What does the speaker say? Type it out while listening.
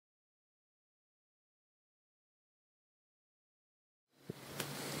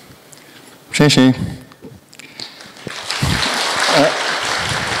Shay.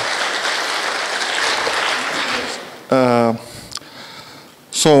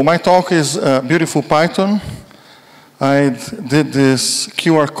 So my talk is Beautiful Python. I did this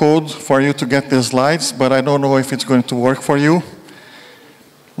QR code for you to get the slides, but I don't know if it's going to work for you.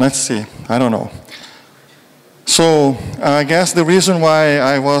 Let's see, I don't know. So I guess the reason why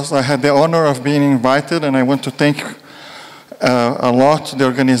I had the honor of being invited, and I want to thank a lot the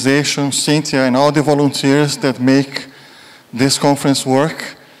organization, Cynthia, and all the volunteers that make this conference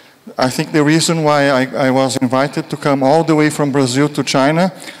work. I think the reason why I was invited to come all the way from Brazil to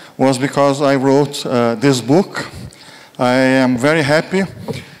China was because I wrote this book. I am very happy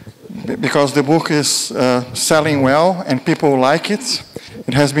because the book is selling well and people like it.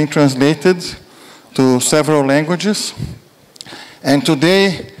 It has been translated to several languages. And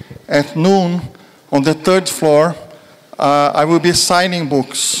today at noon on the 3rd floor, I will be signing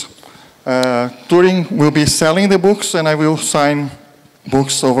books. Turing will be selling the books and I will sign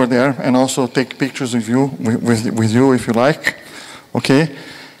books over there and also take pictures of you, with you if you like, okay?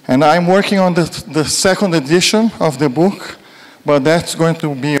 And I'm working on the second edition of the book, but that's going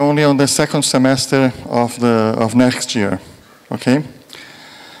to be only on the second semester of next year, okay?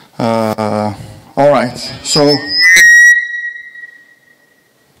 All right, so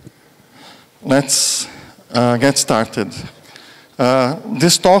let's get started.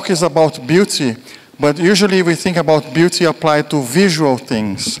 This talk is about beauty, but usually we think about beauty applied to visual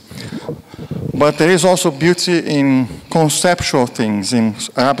things. But there is also beauty in conceptual things, in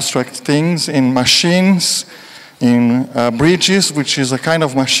abstract things, in machines, in bridges, which is a kind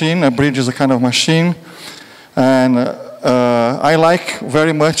of machine. A bridge is a kind of machine. And I like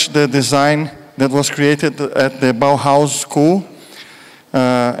very much the design that was created at the Bauhaus School.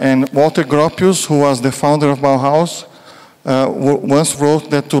 And Walter Gropius, who was the founder of Bauhaus, once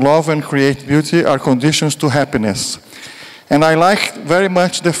wrote that to love and create beauty are conditions to happiness. And I like very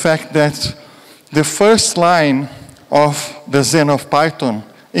much the fact that the first line of the Zen of Python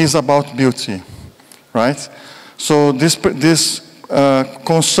is about beauty, right? So this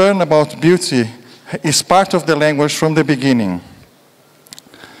concern about beauty is part of the language from the beginning.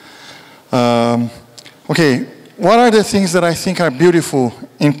 Okay, what are the things that I think are beautiful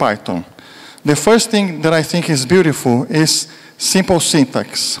in Python? The first thing that I think is beautiful is simple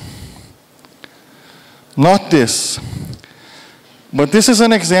syntax. Not this. But this is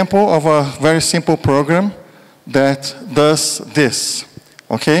an example of a very simple program that does this,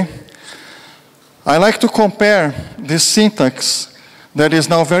 okay? I like to compare this syntax that is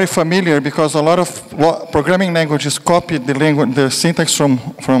now very familiar because a lot of programming languages copied the syntax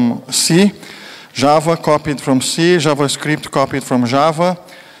from C, Java copied from C, JavaScript copied from Java,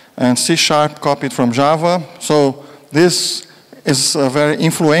 and C# copied from Java. So this is a very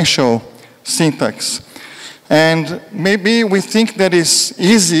influential syntax. And maybe we think that it's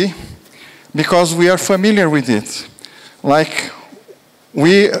easy because we are familiar with it. Like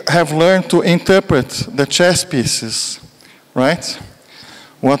we have learned to interpret the chess pieces, right?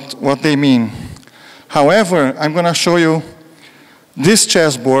 What they mean. However, I'm going to show you this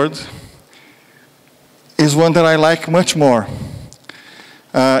chessboard is one that I like much more.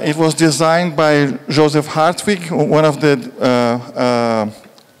 It was designed by Joseph Hartwig, one of the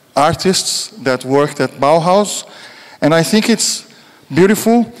artists that worked at Bauhaus. And I think it's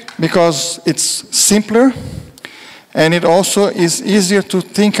beautiful because it's simpler and it also is easier to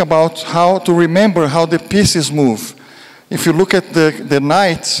think about how to remember how the pieces move. If you look at the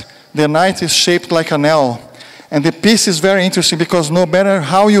knight is shaped like an L. And the piece is very interesting because no matter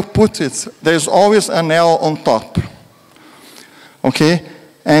how you put it, there's always an L on top. Okay?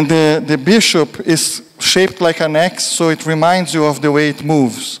 And the bishop is shaped like an X, so it reminds you of the way it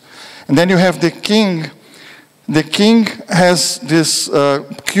moves. And then you have the king. The king has this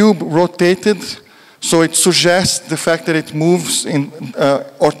cube rotated, so it suggests the fact that it moves in,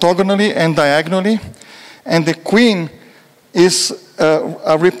 orthogonally and diagonally. And the queen is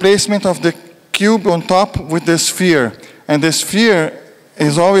a replacement of the cube on top with the sphere. And the sphere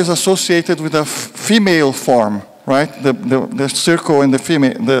is always associated with a female form. Right? The circle and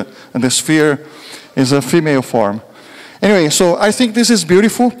the sphere is a female form. Anyway, so I think this is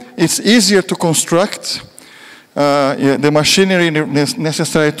beautiful. It's easier to construct. The machinery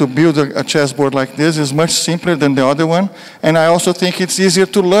necessary to build a chessboard like this is much simpler than the other one. And I also think it's easier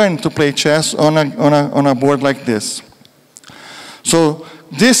to learn to play chess on a board like this. So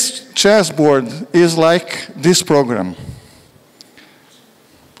this chessboard is like this program.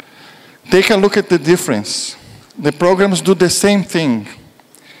 Take a look at the difference. The programs do the same thing,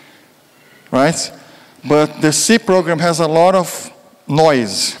 right? But the C program has a lot of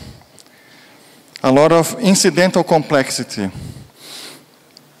noise. a lot of incidental complexity.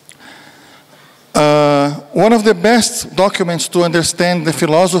 One of the best documents to understand the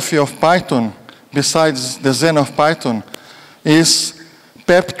philosophy of Python, besides the Zen of Python, is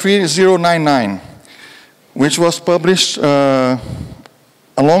PEP 3099, which was published a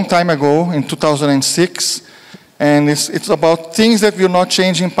long time ago in 2006, and it's about things that will not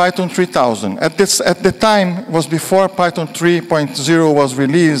change in Python 3000. At the time, it was before Python 3.0 was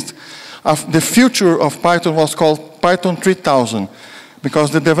released. The future of Python was called Python 3000,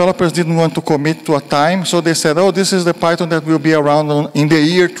 because the developers didn't want to commit to a time, so they said, oh, this is the Python that will be around in the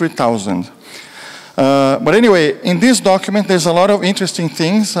year 3000. But anyway, in this document, there's a lot of interesting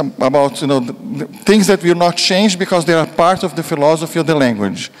things about, the things that will not change because they are part of the philosophy of the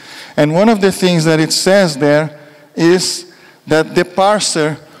language. And one of the things that it says there is that the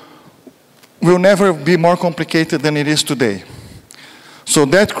parser will never be more complicated than it is today. So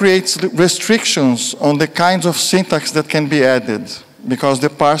that creates restrictions on the kinds of syntax that can be added, because the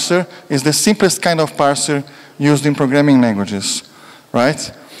parser is the simplest kind of parser used in programming languages,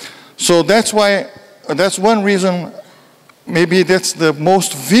 right? So that's why, that's one reason, maybe that's the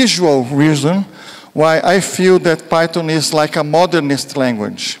most visual reason why I feel that Python is like a modernist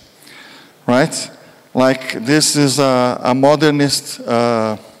language, right? Like this is a modernist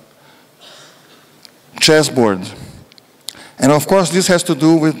chessboard. And of course, this has to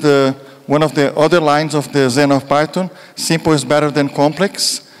do with one of the other lines of the Zen of Python, simple is better than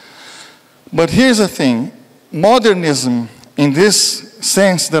complex. But here's the thing, modernism in this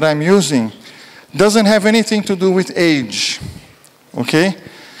sense that I'm using doesn't have anything to do with age, okay?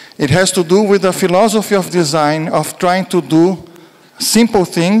 It has to do with the philosophy of design of trying to do simple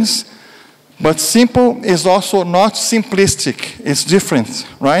things, but simple is also not simplistic, it's different,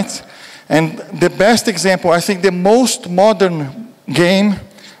 right? And the best example, I think the most modern game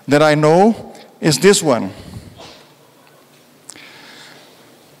that I know is this one.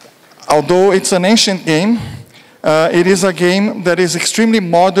 Although it's an ancient game, it is a game that is extremely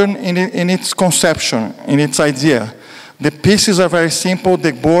modern in its conception, in its idea. The pieces are very simple,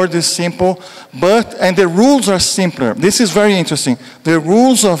 the board is simple, and the rules are simpler. This is very interesting. The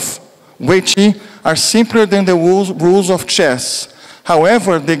rules of Weiqi are simpler than the rules of chess.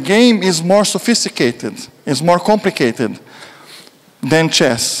 However, the game is more sophisticated, is more complicated than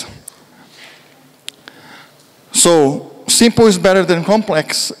chess. So, simple is better than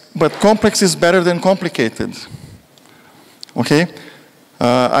complex, but complex is better than complicated. Okay?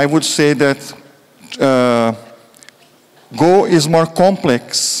 I would say that Go is more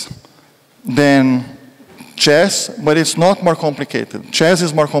complex than chess, but it's not more complicated. Chess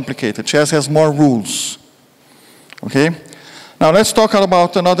is more complicated. Chess has more rules. Okay? Now let's talk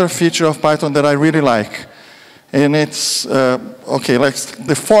about another feature of Python that I really like. And it's, okay, like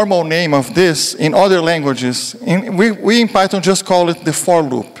the formal name of this in other languages, we in Python just call it the for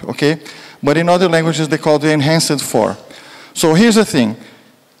loop, okay? But in other languages they call it the enhanced for. So here's the thing.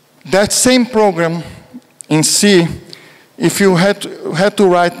 That same program in C, if you had to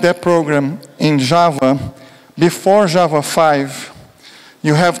write that program in Java, before Java 5,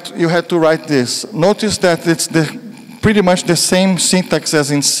 you had to write this. Notice that it's pretty much the same syntax as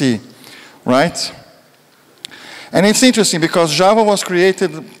in C, right? And it's interesting because Java was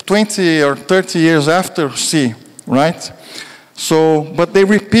created 20 or 30 years after C, right? So, but they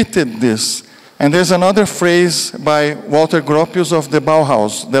repeated this. And there's another phrase by Walter Gropius of the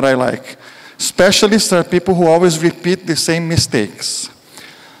Bauhaus that I like. Specialists are people who always repeat the same mistakes,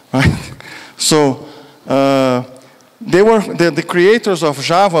 right? So, the creators of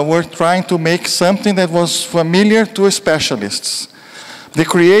Java were trying to make something that was familiar to specialists. The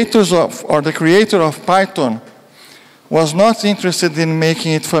creator of Python was not interested in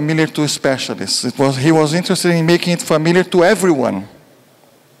making it familiar to specialists. He was interested in making it familiar to everyone.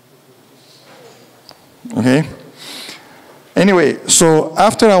 Okay? Anyway, so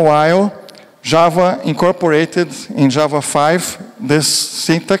after a while, Java incorporated in Java 5 this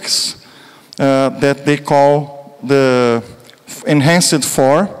syntax that they call the enhanced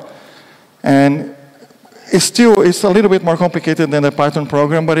for, and it's a little bit more complicated than the Python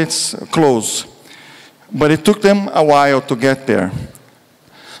program, but it's close. But it took them a while to get there.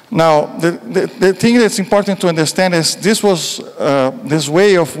 Now, the thing that's important to understand is this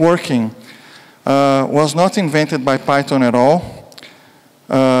way of working was not invented by Python at all.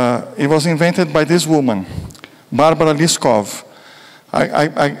 It was invented by this woman, Barbara Liskov.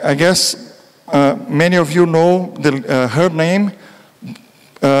 I guess many of you know her name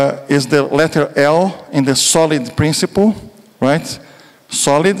is the letter L in the solid principle, right?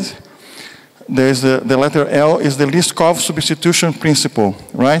 Solid. There's the letter L is the Liskov substitution principle,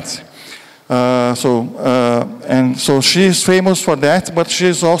 right? So she is famous for that, but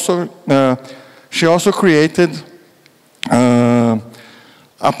she also created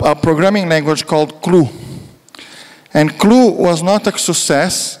a programming language called Clue. And Clue was not a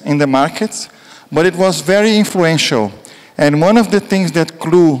success in the market, but it was very influential. And one of the things that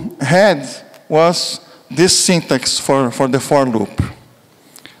Clue had was this syntax for the for loop,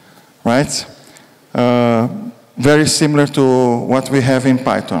 right? Very similar to what we have in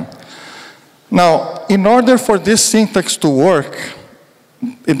Python. Now, in order for this syntax to work,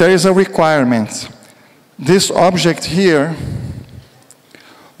 there is a requirement. This object here,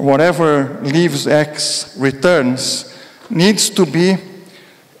 whatever leaves X returns, needs to be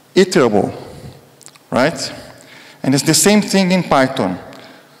iterable, right? And it's the same thing in Python.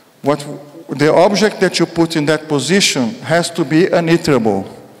 The object that you put in that position has to be uniterable,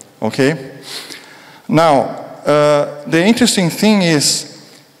 okay? Now, the interesting thing is,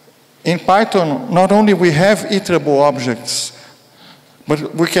 in Python, not only we have iterable objects,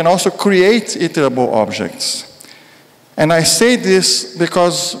 but we can also create iterable objects. And I say this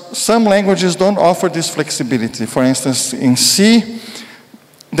because some languages don't offer this flexibility. For instance, in C,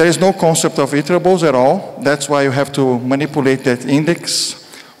 there is no concept of iterables at all. That's why you have to manipulate that index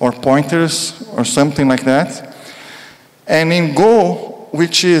or pointers or something like that. And in Go,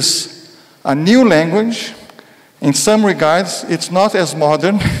 which is a new language, in some regards, it's not as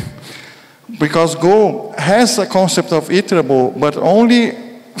modern because Go has a concept of iterable, but only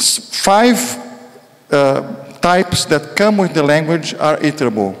 5 types that come with the language are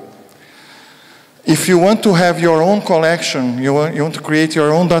iterable. If you want to have your own collection, you want to create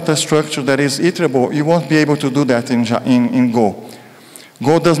your own data structure that is iterable, you won't be able to do that in Go.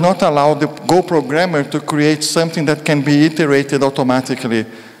 Go does not allow the Go programmer to create something that can be iterated automatically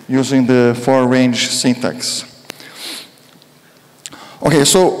using the for range syntax. Okay,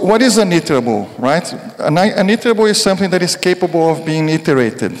 so what is an iterable, right? An iterable is something that is capable of being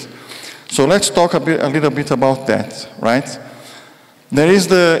iterated. So let's talk a little bit about that, right? There is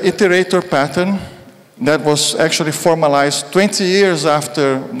the iterator pattern that was actually formalized 20 years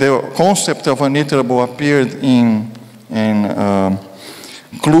after the concept of an iterable appeared in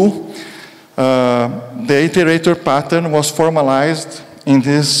Clue. The iterator pattern was formalized in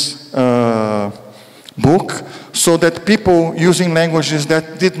this book so that people using languages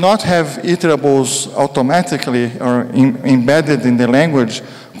that did not have iterables automatically or embedded in the language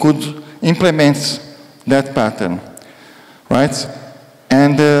could implement that pattern, right?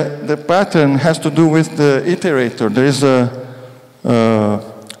 And the pattern has to do with the iterator. There is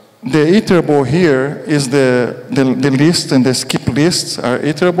the iterable here is the list, and the skip lists are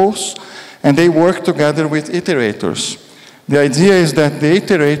iterables, and they work together with iterators. The idea is that the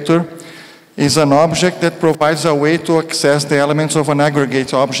iterator is an object that provides a way to access the elements of an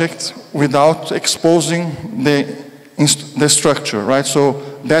aggregate object without exposing the structure, right? So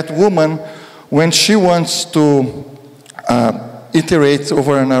that woman, when she wants to iterate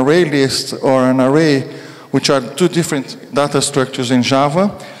over an array list or an array, which are 2 different data structures in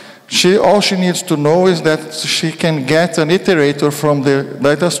Java, all she needs to know is that she can get an iterator from the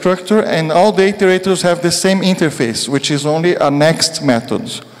data structure, and all the iterators have the same interface, which is only a next method.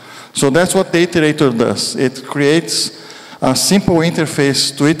 So that's what the iterator does. It creates a simple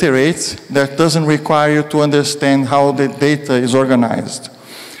interface to iterate that doesn't require you to understand how the data is organized.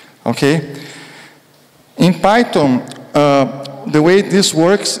 Okay? In Python, the way this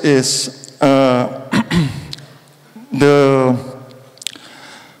works is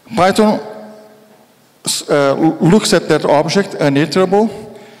Python looks at that object, an iterable,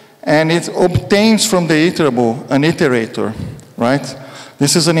 and it obtains from the iterable an iterator, right?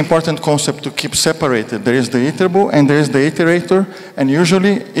 This is an important concept to keep separated. There is the iterable and there is the iterator, and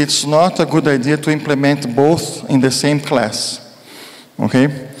usually it's not a good idea to implement both in the same class,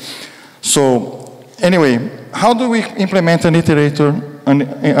 okay? So anyway, how do we implement an iterator,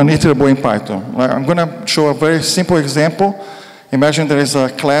 an iterable in Python? I'm going to show a very simple example. Imagine there is a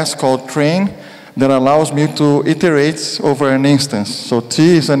class called train that allows me to iterate over an instance. So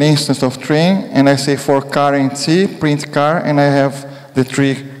T is an instance of train, and I say for car in T, print car, and I have the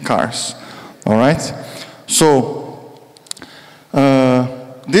 3 cars. All right? So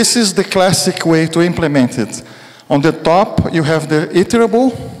this is the classic way to implement it. On the top, you have the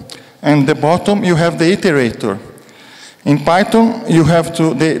iterable, and the bottom, you have the iterator. In Python, you have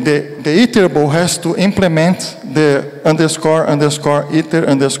to, the iterable has to implement the underscore, underscore, iter,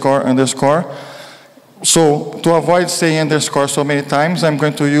 underscore, underscore. So to avoid saying underscore so many times, I'm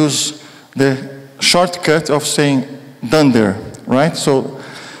going to use the shortcut of saying dunder, right? So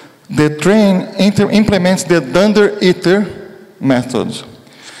the train implements the dunder iter method.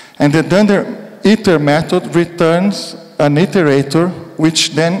 And the dunder iter method returns an iterator which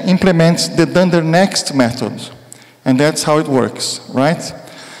then implements the dunder next method. And that's how it works, right?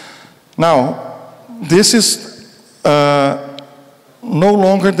 Now, this is no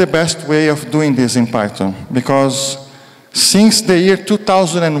longer the best way of doing this in Python, because since the year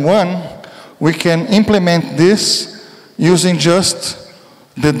 2001, we can implement this using just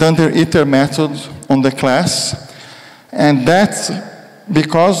the dunder iter method on the class, and that's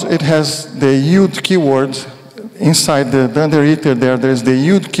because it has the yield keyword inside the dunder iter. There's the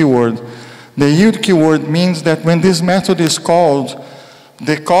yield keyword. The yield keyword means that when this method is called,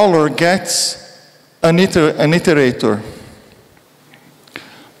 the caller gets an iterator.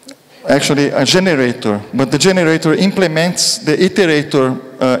 Actually, a generator, but the generator implements the iterator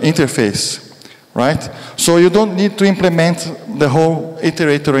interface, right? So you don't need to implement the whole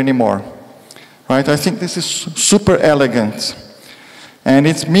iterator anymore, right? I think this is super elegant. And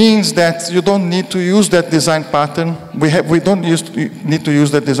it means that you don't need to use that design pattern. We don't need to use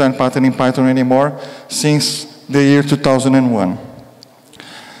that design pattern in Python anymore since the year 2001.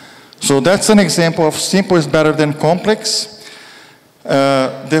 So that's an example of simple is better than complex.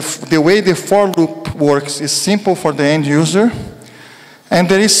 The way the for loop works is simple for the end user. And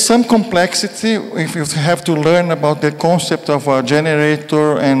there is some complexity if you have to learn about the concept of a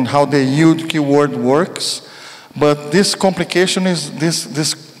generator and how the yield keyword works. But this complication is,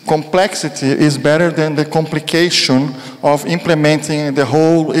 this complexity is better than the complication of implementing the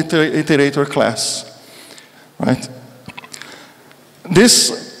whole iterator class, right?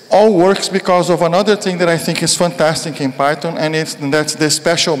 This all works because of another thing that I think is fantastic in Python, and that's the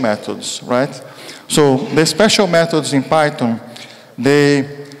special methods, right? So the special methods in Python,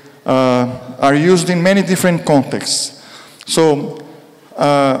 they are used in many different contexts. So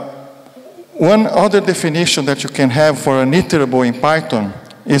one other definition that you can have for an iterable in Python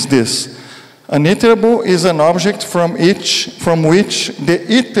is this. An iterable is an object from which the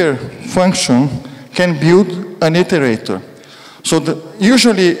iter function can build an iterator. So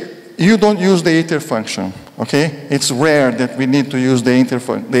usually you don't use the iter function, okay? It's rare that we need to use the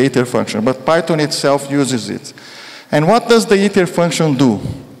iter function, but Python itself uses it. And what does the iter function do?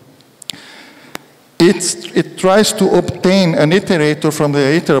 It tries to obtain an iterator from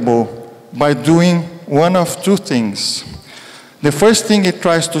the iterable by doing one of two things. The first thing it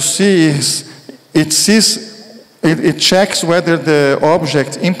tries to see is it checks whether the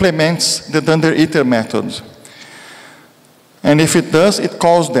object implements the dunder iter method. And if it does, it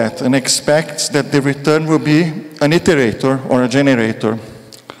calls that and expects that the return will be an iterator or a generator.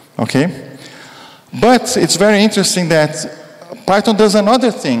 Okay? But it's very interesting that Python does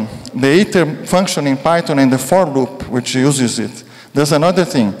another thing. The iter function in Python and the for loop, which uses it, does another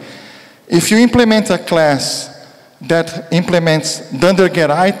thing. If you implement a class that implements dunder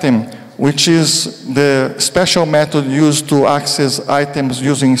get item, which is the special method used to access items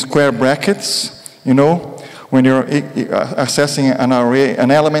using square brackets, you know, when you're accessing an array,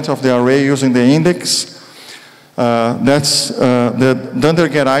 an element of the array using the index, that's the dunder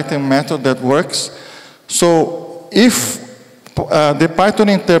get item method that works. So if the Python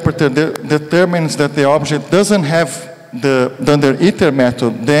interpreter determines that the object doesn't have the dunder iter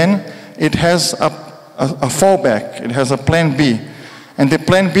method, then it has a fallback, it has a plan B. And the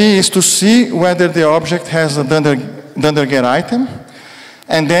plan B is to see whether the object has a dunder get item,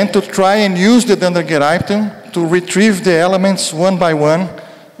 and then to try and use the dunder get item to retrieve the elements one by one,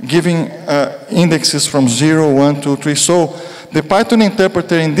 giving indexes from 0, 1, 2, 3. So the Python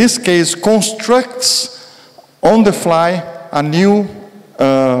interpreter in this case constructs on the fly a new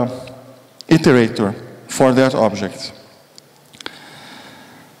iterator for that object.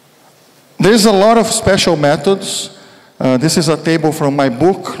 There's a lot of special methods. This is a table from my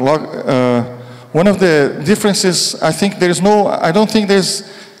book. One of the differences, I don't think there's,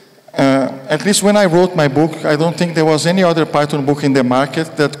 at least when I wrote my book, I don't think there was any other Python book in the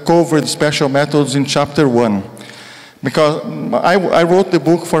market that covered special methods in chapter 1. Because I wrote the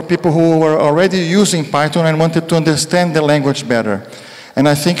book for people who were already using Python and wanted to understand the language better. And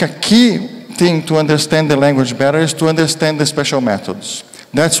I think a key thing to understand the language better is to understand the special methods.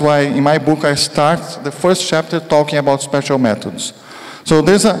 That's why in my book I start the first chapter talking about special methods. So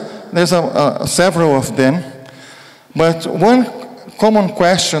there's several of them, but one common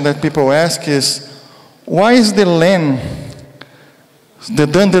question that people ask is, why is the len, the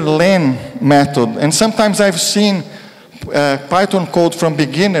dunder len method? And sometimes I've seen Python code from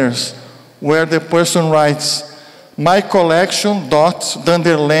beginners where the person writes my collection dot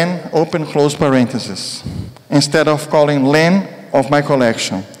dunder len open close parentheses instead of calling len of my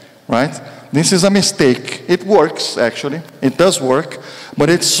collection, right? This is a mistake. It works, actually. It does work. but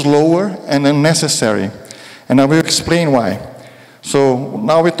it's slower and unnecessary. And I will explain why. So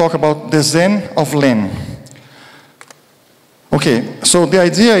now we talk about the Zen of len. Okay, so the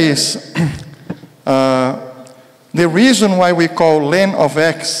idea is, the reason why we call len of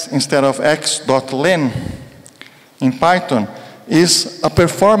x instead of x.len in Python is a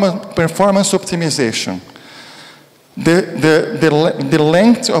performance optimization. The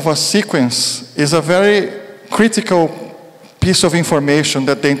length of a sequence is a very critical piece of information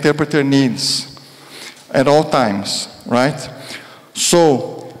that the interpreter needs at all times, right?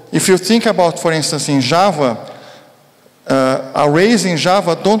 So if you think about, for instance, in Java, arrays in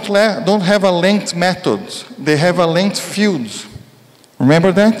Java don't have a length method. They have a length field.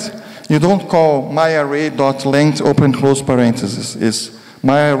 Remember that? You don't call myArray.length open close parentheses. It's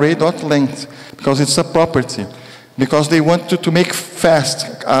myArray.length because it's a property. Because they want to make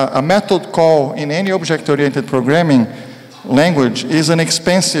fast. A method call in any object-oriented programming language is an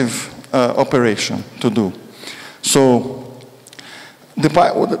expensive operation to do. So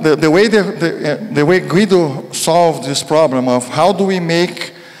the way Guido solved this problem of how do we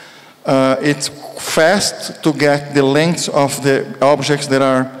make it fast to get the length of the objects that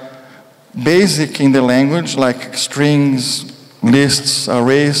are basic in the language, like strings, lists,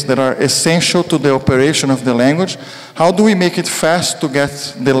 arrays that are essential to the operation of the language. How do we make it fast to get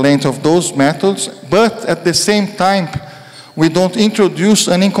the length of those methods, but at the same time, we don't introduce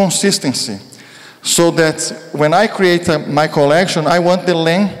an inconsistency. So that when I create my collection, I want the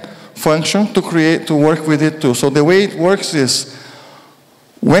len function to work with it too. So the way it works is,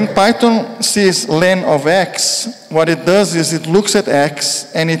 when Python sees len of x, what it does is it looks at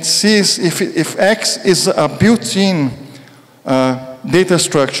x and it sees if x is a built-in data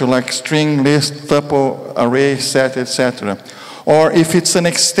structure like string, list, tuple, array, set, etc. Or if it's an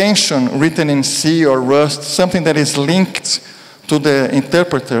extension written in C or Rust, something that is linked to the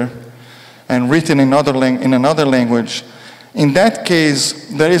interpreter and written in another language. In that case,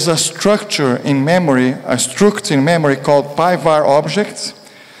 there is a structure in memory, a struct in memory called pyvar object.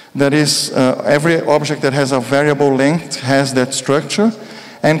 That is, every object that has a variable length has that structure.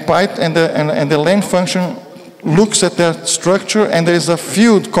 And the len function looks at that structure, and there is a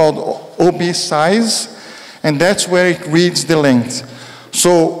field called ob size, and that's where it reads the length.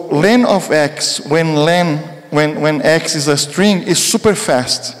 So len of x, when x is a string, is super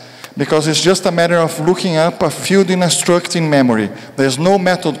fast, because it's just a matter of looking up a field in a struct in memory. There's no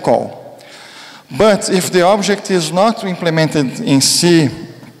method call. But if the object is not implemented in C,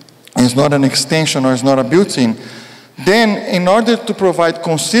 is not an extension or is not a built-in, then in order to provide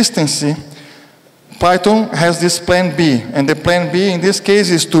consistency, Python has this plan B, and the plan B in this case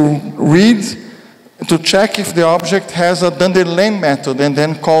is to check if the object has a len method and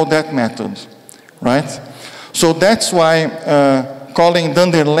then call that method, right? So that's why calling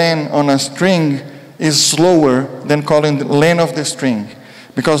len on a string is slower than calling len of the string,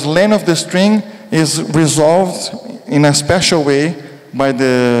 because len of the string is resolved in a special way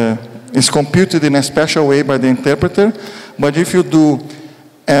is computed in a special way by the interpreter. But if you do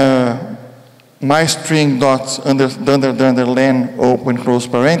myString.len open close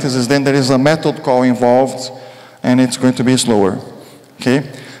parentheses, then there is a method call involved, and it's going to be slower. Okay?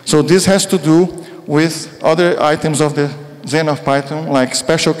 So this has to do with other items of the Zen of Python, like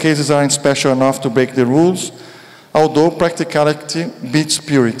special cases aren't special enough to break the rules, although practicality beats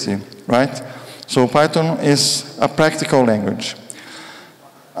purity, right? So Python is a practical language.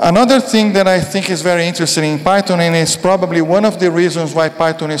 Another thing that I think is very interesting in Python, and it's probably one of the reasons why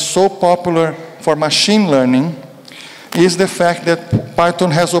Python is so popular for machine learning, is the fact that Python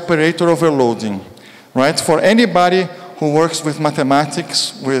has operator overloading, right? For anybody who works with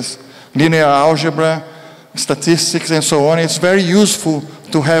mathematics, with linear algebra, statistics, and so on, it's very useful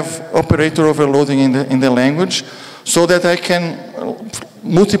to have operator overloading in the language, so that I can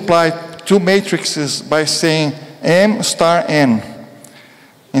multiply two matrices by saying m star n,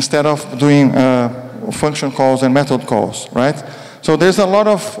 instead of doing function calls and method calls, right? So there's a lot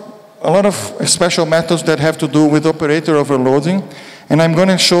of special methods that have to do with operator overloading, and I'm going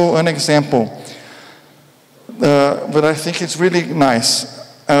to show an example, but I think it's really nice.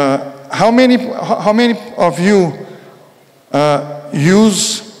 How many of you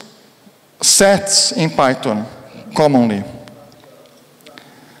use sets in Python commonly?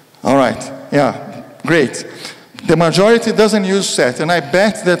 All right, yeah, great. The majority doesn't use sets, and I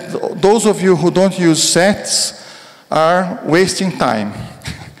bet that those of you who don't use sets are wasting time,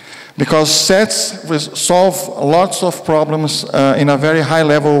 because sets solve lots of problems in a very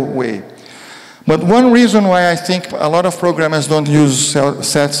high-level way. But one reason why I think a lot of programmers don't use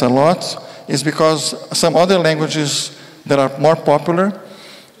sets a lot is because some other languages that are more popular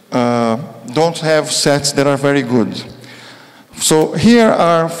don't have sets that are very good. So here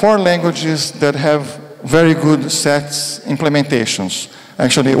are 4 languages that have very good sets implementations.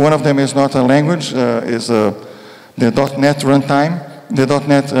 Actually, one of them is not a language, is the .NET runtime. The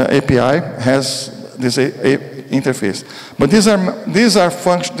 .NET API has this interface. But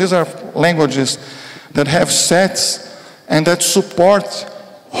these are languages that have sets and that support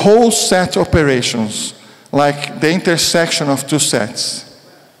whole set operations, like the intersection of 2 sets.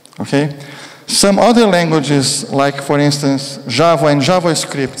 Okay? Some other languages, like for instance Java and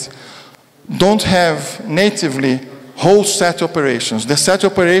JavaScript, don't have natively whole set operations. The set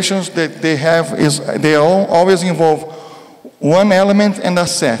operations that they have they always involve one element and a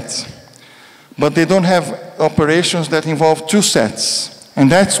set, but they don't have operations that involve 2 sets. And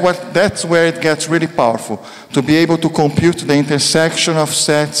that's where it gets really powerful, to be able to compute the intersection of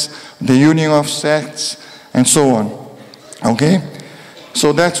sets, the union of sets, and so on. Okay?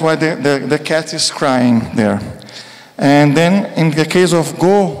 So that's why the cat is crying there. And then in the case of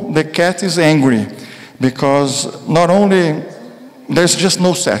Go, the cat is angry, because not only, there's just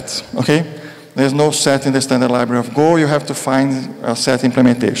no set, okay? There's no set in the standard library of Go, you have to find a set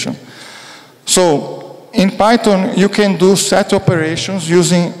implementation. So, in Python, you can do set operations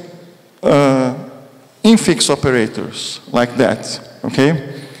using infix operators, like that,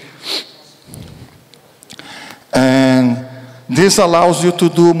 okay? And this allows you to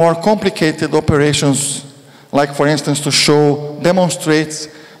do more complicated operations, like for instance to demonstrate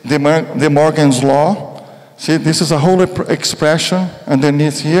De Morgan's law. See, this is a whole expression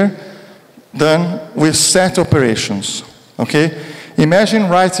underneath here, done with set operations, okay? Imagine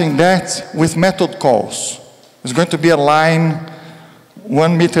writing that with method calls. It's going to be a line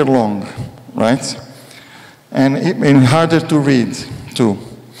 1 meter long, right? And harder to read, too.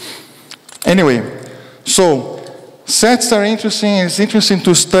 Anyway, so sets are interesting. It's interesting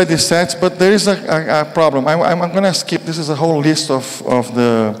to study sets, but there is a problem. I'm going to skip. This is a whole list of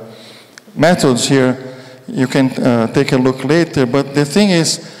the methods here. You can take a look later, but the thing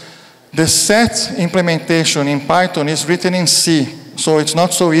is, the set implementation in Python is written in C, so it's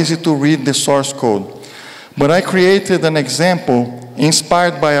not so easy to read the source code. But I created an example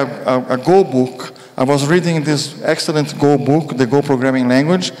inspired by a Go book. I was reading this excellent Go book, the Go programming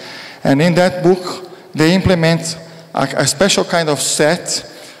language, and in that book, they implement a special kind of set,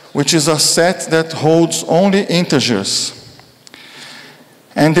 which is a set that holds only integers.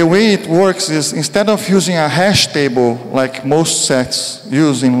 And the way it works is, instead of using a hash table like most sets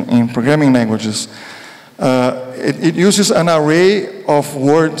use in programming languages, it uses an array of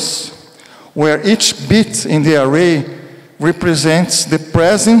words where each bit in the array represents the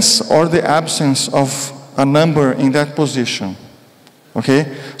presence or the absence of a number in that position.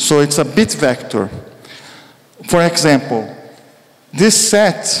 Okay? So it's a bit vector. For example, this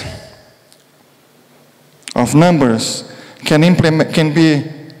set of numbers can be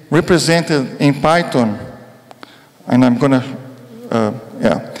represented in Python, and I'm going to,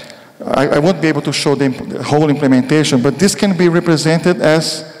 I won't be able to show the whole implementation, but this can be represented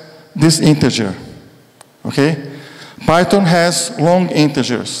as this integer, okay? Python has long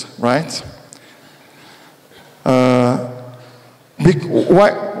integers, right?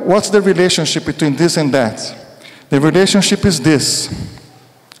 What's the relationship between this and that? The relationship is this.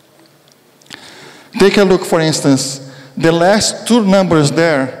 Take a look, for instance, the last 2 numbers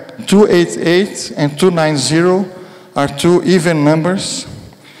there, 288 and 290, are 2 even numbers.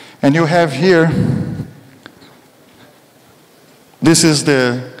 And you have here, this is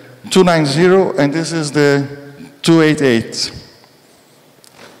the 290 and this is the 288.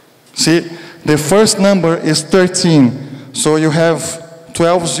 See, the first number is 13. So you have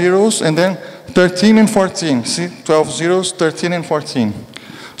 12 zeros and then 13 and 14. See, 12 zeros, 13 and 14.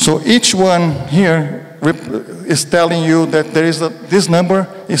 So each one here is telling you that there is this number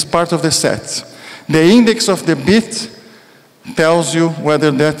is part of the set. The index of the bit tells you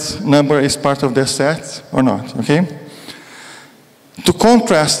whether that number is part of the set or not, okay? To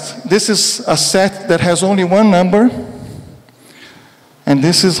contrast, this is a set that has only one number, and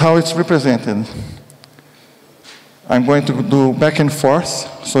this is how it's represented. I'm going to do back and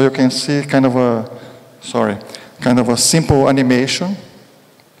forth so you can see kind of a simple animation.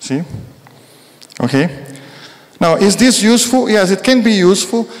 See? Okay? Now, is this useful? Yes, it can be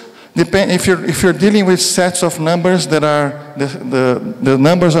useful. If you're dealing with sets of numbers that are, the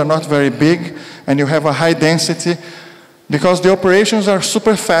numbers are not very big and you have a high density, because the operations are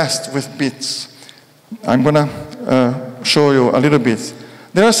super fast with bits. I'm going to show you a little bit.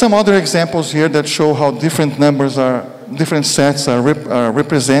 There are some other examples here that show how different sets are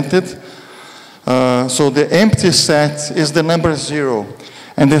represented. So the empty set is the number 0.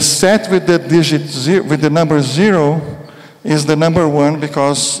 And the set with the digit zero, with the number 0 is the number 1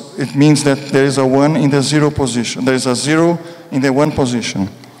 because it means that there is a 1 in the 0 position. There is a 0 in the 1 position.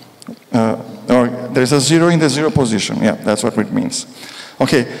 Or there is a 0 in the 0 position. Yeah, that's what it means.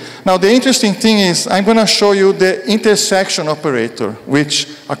 Okay, now the interesting thing is I'm going to show you the intersection operator, which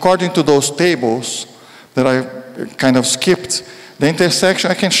according to those tables that I kind of skipped, the intersection,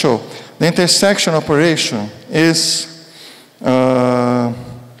 I can show. The intersection operation is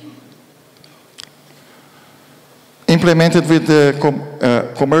implemented with the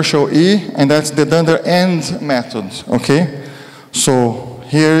commercial E, and that's the dunder end method, okay? So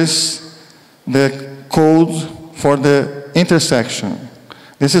here's the code for the intersection.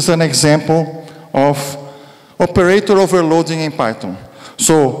 This is an example of operator overloading in Python.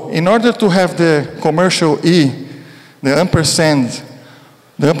 So in order to have the commercial E, the ampersand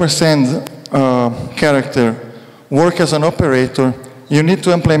character work as an operator, you need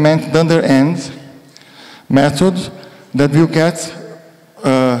to implement dunder end method that will get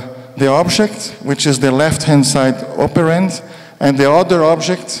the object, which is the left-hand side operand, and the other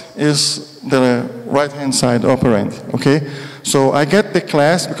object is the right-hand side operand, okay? So I get the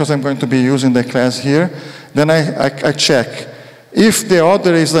class, because I'm going to be using the class here, then I check. If the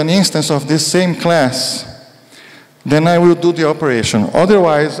other is an instance of this same class, then I will do the operation.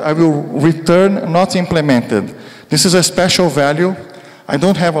 Otherwise, I will return not implemented. This is a special value. I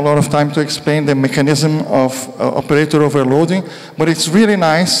don't have a lot of time to explain the mechanism of operator overloading, but it's really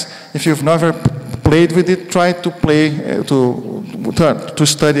nice. If you've never played with it, try to play, to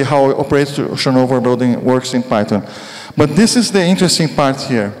study how operation overloading works in Python. But this is the interesting part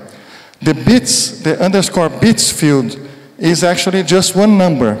here. The bits, the underscore bits field is actually just one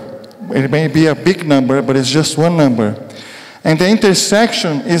number. It may be a big number, but it's just one number. And the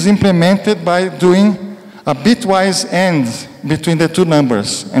intersection is implemented by doing a bitwise end between the two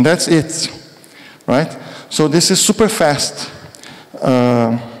numbers, and that's it, right? So this is super fast.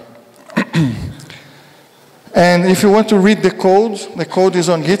 And if you want to read the code is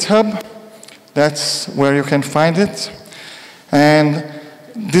on GitHub. That's where you can find it. And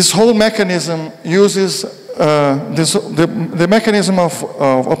this whole mechanism uses, the mechanism of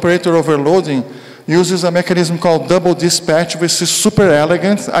operator overloading uses a mechanism called double dispatch, which is super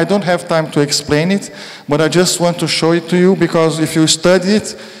elegant. I don't have time to explain it, but I just want to show it to you, because if you study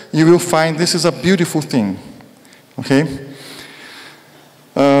it, you will find this is a beautiful thing, okay?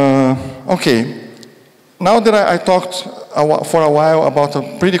 Okay, now that I talked for a while about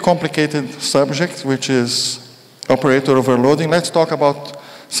a pretty complicated subject, which is operator overloading, let's talk about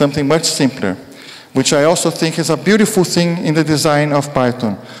something much simpler, which I also think is a beautiful thing in the design of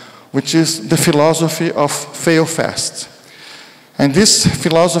Python, which is the philosophy of fail fast. And this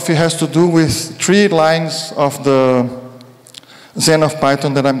philosophy has to do with 3 lines of the Zen of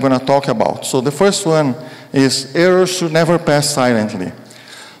Python that I'm going to talk about. So the first one is errors should never pass silently.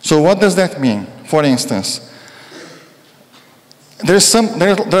 So what does that mean? For instance, there's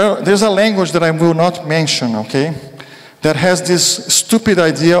a language that I will not mention, okay, that has this stupid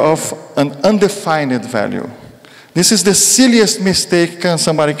idea of an undefined value. This is the silliest mistake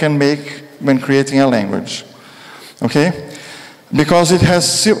somebody can make when creating a language, okay? Because it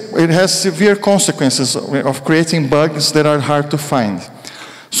has severe consequences of creating bugs that are hard to find.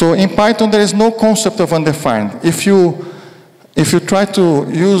 So in Python, there is no concept of undefined. If you try to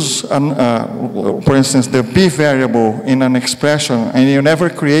use, for instance, the b variable in an expression, and you never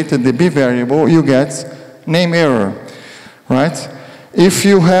created the b variable, you get name error, right? If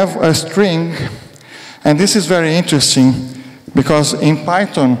you have a string, and this is very interesting, because in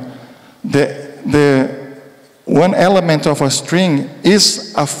Python, the one element of a string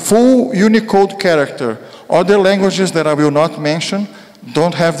is a full Unicode character. Other languages that I will not mention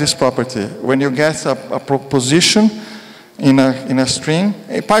don't have this property. When you get a proposition in a string,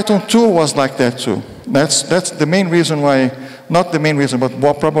 Python 2 was like that too. That's the main reason why, not the main reason,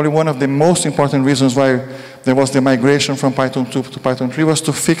 but probably one of the most important reasons why there was the migration from Python 2 to Python 3 was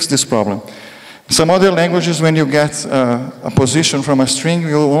to fix this problem. Some other languages, when you get a position from a string,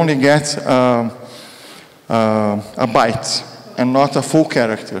 you only get a byte and not a full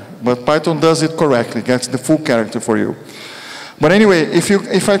character. But Python does it correctly, gets the full character for you. But anyway,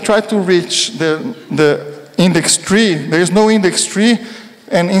 if I try to reach the index tree, there is no index tree,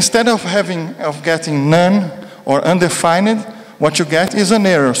 and instead of getting none or undefined, what you get is an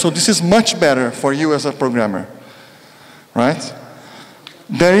error. So this is much better for you as a programmer, right?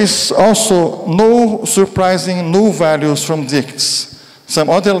 There is also no surprising null values from dicts. Some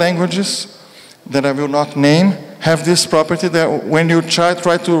other languages that I will not name have this property that when you try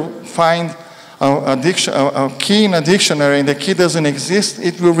to find a key in a dictionary and the key doesn't exist,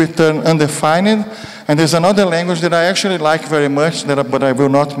 it will return undefined. And there's another language that I actually like very much, but I will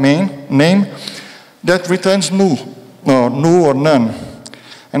not name, that returns null or none.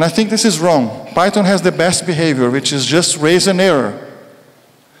 And I think this is wrong. Python has the best behavior, which is just raise an error.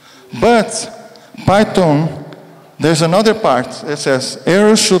 But Python, there's another part that says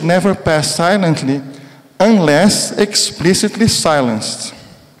errors should never pass silently unless explicitly silenced.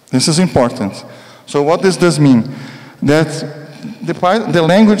 This is important. So what does this mean? That the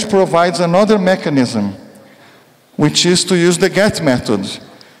language provides another mechanism, which is to use the get method.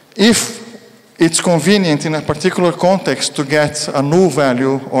 If it's convenient in a particular context to get a null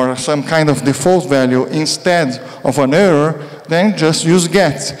value or some kind of default value instead of an error, then just use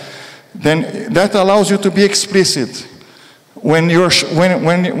get. Then that allows you to be explicit. When you're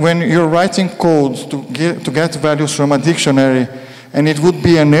writing code to get values from a dictionary, and it would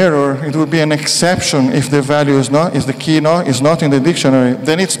be an error, it would be an exception if the value is not in the dictionary,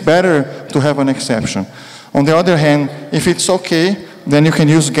 then it's better to have an exception. On the other hand, if it's okay, then you can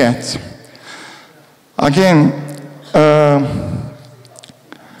use get. Again,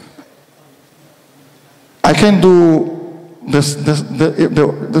 I can do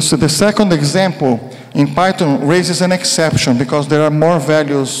the second example in Python raises an exception because there are more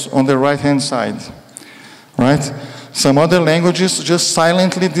values on the right-hand side, right? Some other languages just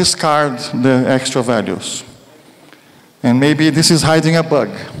silently discard the extra values. And maybe this is hiding a bug.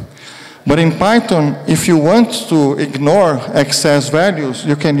 But in Python, if you want to ignore excess values,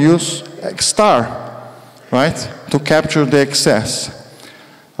 you can use star, right, to capture the excess,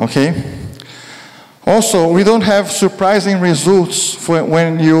 okay? Also, we don't have surprising results for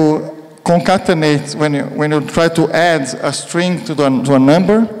when you concatenate, when you try to add a string to a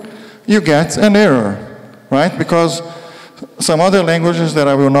number, you get an error. Right? Because some other languages that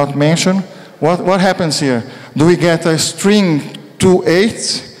I will not mention, what happens here? Do we get a string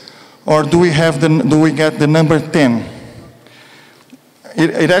 28 or do we get the number 10?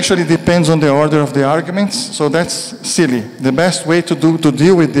 It actually depends on the order of the arguments, so that's silly. The best way to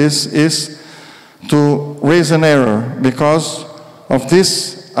deal with this is to raise an error because of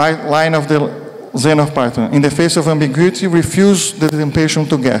this line of the Zen of Python. In the face of ambiguity, refuse the temptation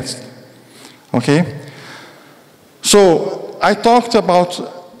to get. Okay? So I talked about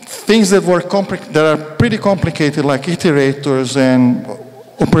things that are pretty complicated, like iterators and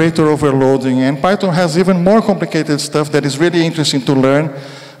operator overloading, and Python has even more complicated stuff that is really interesting to learn,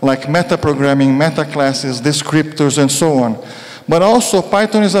 like metaprogramming, metaclasses, descriptors, and so on. But also,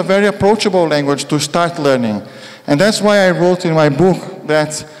 Python is a very approachable language to start learning. And that's why I wrote in my book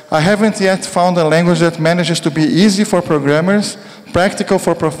that I haven't yet found a language that manages to be easy for programmers, practical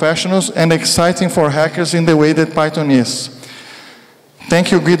for professionals, and exciting for hackers in the way that Python is.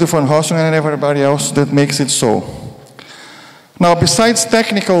 Thank you, Guido van Rossum, and everybody else that makes it so. Now, besides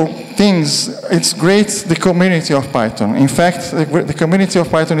technical things, it's great, the community of Python. In fact, the community of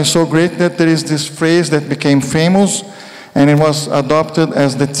Python is so great that there is this phrase that became famous, and it was adopted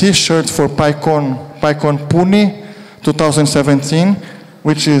as the T-shirt for PyCon Pune 2017,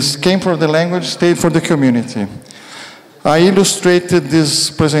 which came from the language, stayed for the community. I illustrated this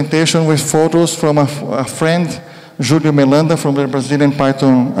presentation with photos from a friend, Júlio Melanda, from the Brazilian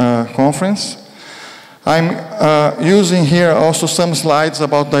Python conference. I'm using here also some slides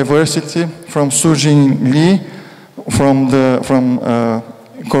about diversity from Sujin Lee from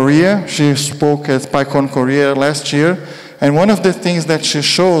Korea. She spoke at PyCon Korea last year. And one of the things that she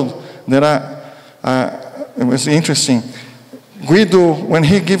showed that it was interesting, Guido, when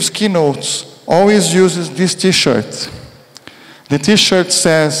he gives keynotes, always uses this T-shirt. The T-shirt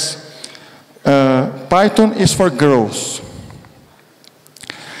says, Python is for girls.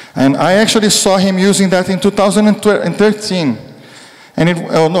 And I actually saw him using that in 2013. And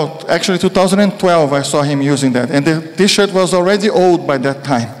actually 2012 I saw him using that. And the T-shirt was already old by that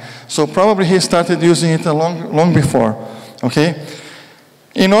time. So probably he started using it long before, okay?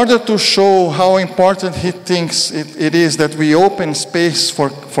 In order to show how important he thinks it is that we open space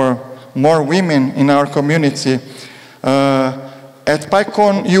for more women in our community, at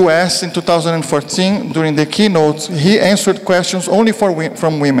PyCon US in 2014, during the keynote, he answered questions only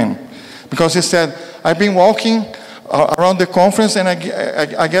from women. Because he said, I've been walking around the conference and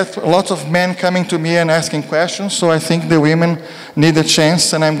I get lots of men coming to me and asking questions, so I think the women need a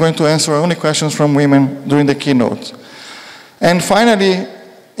chance and I'm going to answer only questions from women during the keynote. And finally,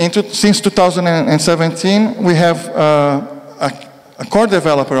 since 2017, we have a core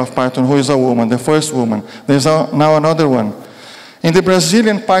developer of Python who is a woman, the first woman. There's now another one. In the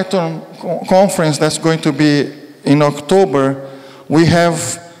Brazilian Python conference that's going to be in October, we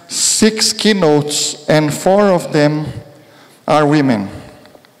have 6 keynotes, and 4 of them are women.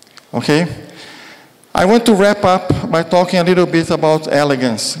 Okay? I want to wrap up by talking a little bit about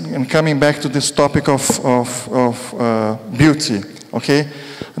elegance and coming back to this topic of beauty. Okay?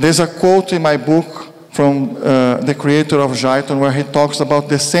 There's a quote in my book from the creator of Jython where he talks about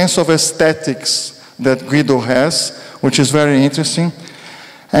the sense of aesthetics that Guido has, which is very interesting.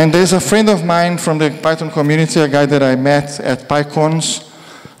 And there's a friend of mine from the Python community, a guy that I met at PyCons,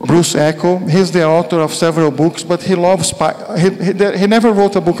 Bruce Echo. He's the author of several books, but he loves he never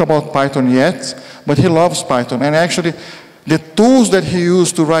wrote a book about Python yet, but he loves Python. And actually, the tools that he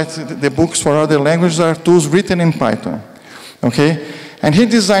used to write the books for other languages are tools written in Python. Okay? And he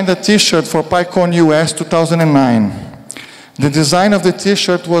designed a t-shirt for PyCon US 2009. The design of the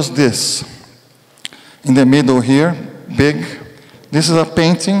t-shirt was this. In the middle here, big. This is a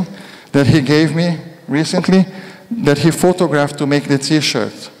painting that he gave me recently that he photographed to make the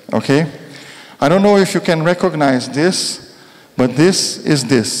t-shirt, okay? I don't know if you can recognize this, but this is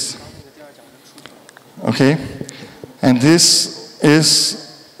this, okay? And this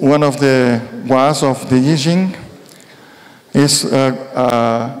is one of the was of the I Ching. It's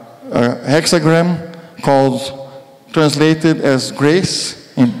a hexagram called, translated as grace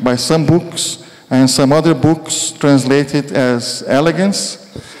by some books, and some other books translated as elegance.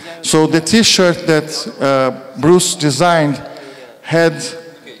 So the t-shirt that Bruce designed had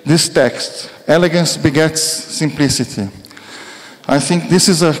this text, elegance begets simplicity. I think this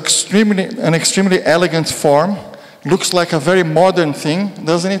is an extremely elegant form. Looks like a very modern thing,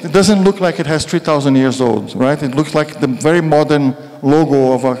 doesn't it? It doesn't look like it has 3,000 years old, right? It looks like the very modern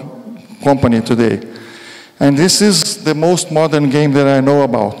logo of a company today. And this is the most modern game that I know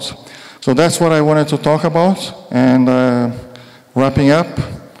about. So that's what I wanted to talk about. And wrapping up,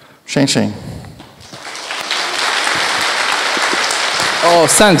 Sheng Sheng. Oh,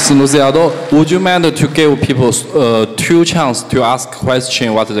 thanks, Luciano. Would you mind to give people 2 chances to ask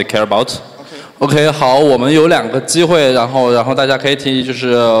question what they care about? OK， 好，我们有2个机会，然后大家可以提，就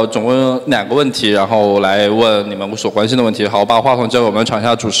是总共2个问题，然后来问你们所关心的问题。好，把话筒交给我们场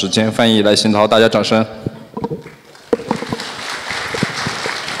下主持兼翻译来邢涛，大家掌声。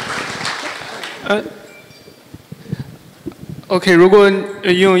OK， 如果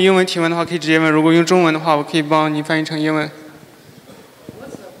用英文提问的话，可以直接问；如果用中文的话，我可以帮你翻译成英文。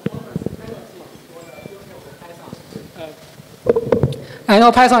I know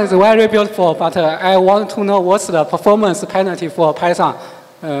Python is very beautiful, but I want to know what's the performance penalty for Python,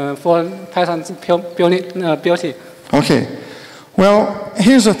 for Python's beauty. Okay. Well,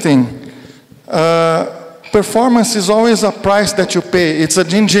 here's the thing. Performance is always a price that you pay. It's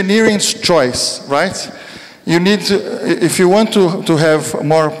an engineering's choice, right? You need to, if you want to have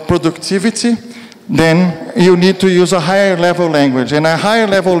more productivity, then you need to use a higher level language. And a higher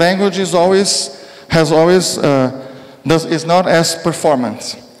level language is is not as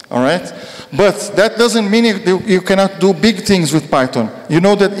performant, all right? But that doesn't mean you cannot do big things with Python. You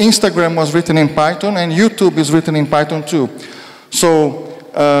know that Instagram was written in Python and YouTube is written in Python too. So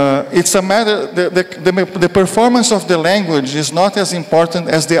it's a matter, the performance of the language is not as important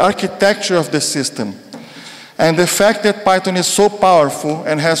as the architecture of the system. And the fact that Python is so powerful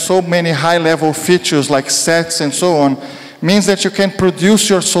and has so many high-level features like sets and so on means that you can produce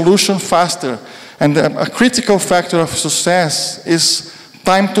your solution faster. And a critical factor of success is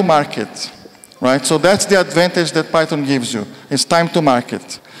time to market, right? So that's the advantage that Python gives you, is time to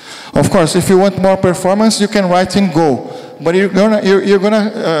market. Of course, if you want more performance, you can write in Go. But you're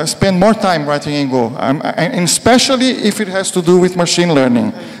gonna spend more time writing in Go, and especially if it has to do with machine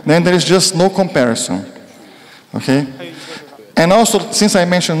learning. Then there is just no comparison, okay? And also, since I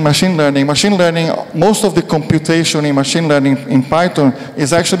mentioned machine learning, most of the computation in machine learning in Python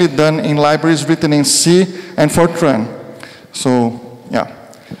is actually done in libraries written in C and Fortran. So, yeah.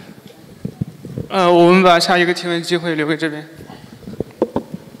 我们把下一个提问机会留给这边。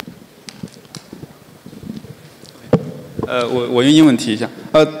我用英文提一下。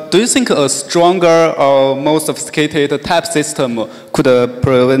Do you think a stronger or more sophisticated type system could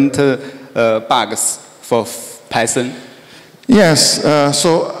prevent bugs for Python? Yes,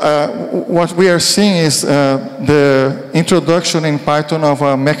 what we are seeing is the introduction in Python of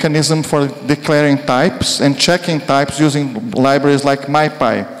a mechanism for declaring types and checking types using libraries like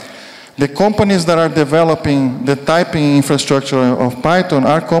MyPy. The companies that are developing the typing infrastructure of Python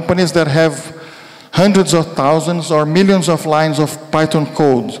are companies that have hundreds of thousands or millions of lines of Python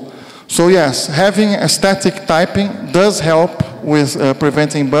code. So yes, having a static typing does help with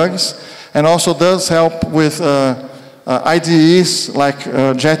preventing bugs, and also does help with IDEs like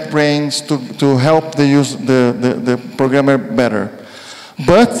JetBrains to help the programmer better.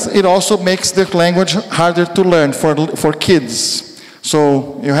 but it also makes the language harder to learn for kids.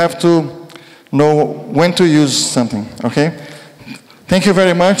 So you have to know when to use something, okay? Thank you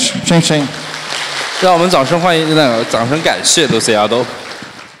very much. Cheng Cheng. 让我们掌声欢迎，掌声感谢 Luciano。